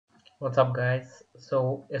What's up, guys?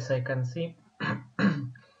 So as I can see,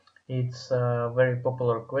 it's a very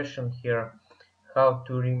popular question here: how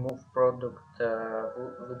to remove product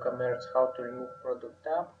WooCommerce, how to remove product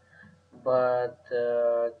tab, but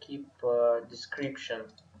keep description.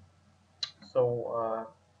 So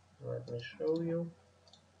let me show you.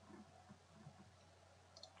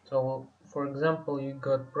 So for example, you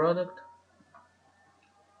got product.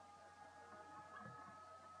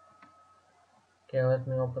 Okay, let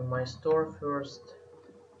me open my store first.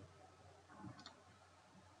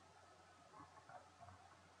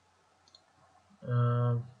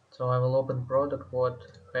 So I will open product what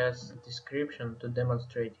has description to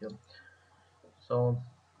demonstrate you. So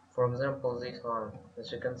for example, this one,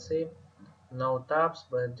 as you can see, no tabs,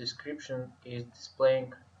 but description is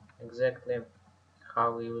displaying exactly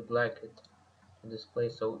how you would like it to display.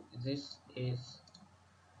 So this is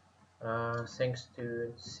thanks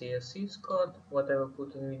to CSS code, what I will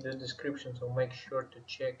put in video description, so make sure to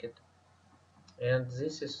check it. And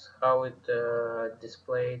this is how it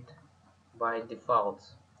displayed by default.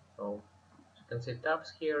 So you can see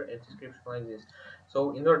tabs here and description like this.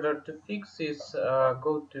 So in order to fix this,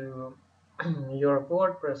 go to your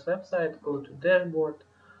WordPress website, go to dashboard,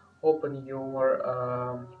 open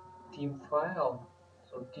your theme file,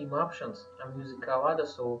 so theme options. I'm using Avada,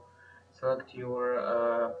 so select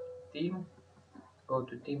your theme, go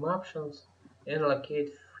to theme options and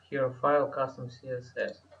locate here file custom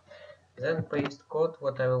CSS. Then paste code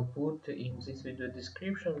what I will put in this video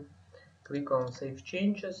description. Click on save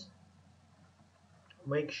changes.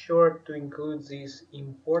 Make sure to include these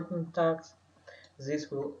important tags. This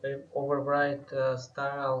will override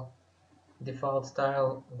style, default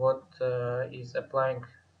style what is applying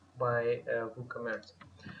by WooCommerce.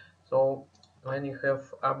 So when you have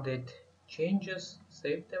update changes,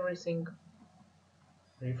 saved everything,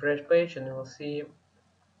 refresh page and you will see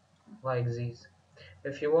like this.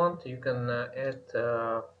 If you want, you can add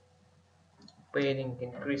padding,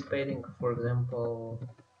 increase padding, for example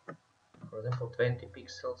 20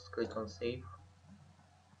 pixels. Click on save.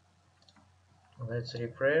 Let's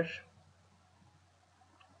refresh,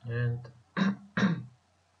 and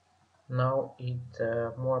now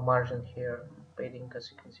it more margin here, padding, as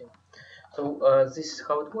you can see. So this is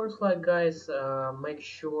how it works like, guys. Make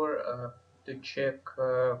sure to check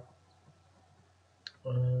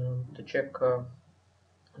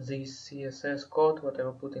this CSS code what I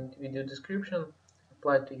will put in the video description,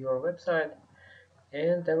 apply to your website,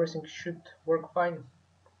 and everything should work fine.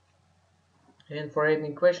 And for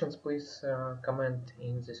any questions, please comment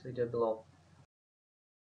in this video below.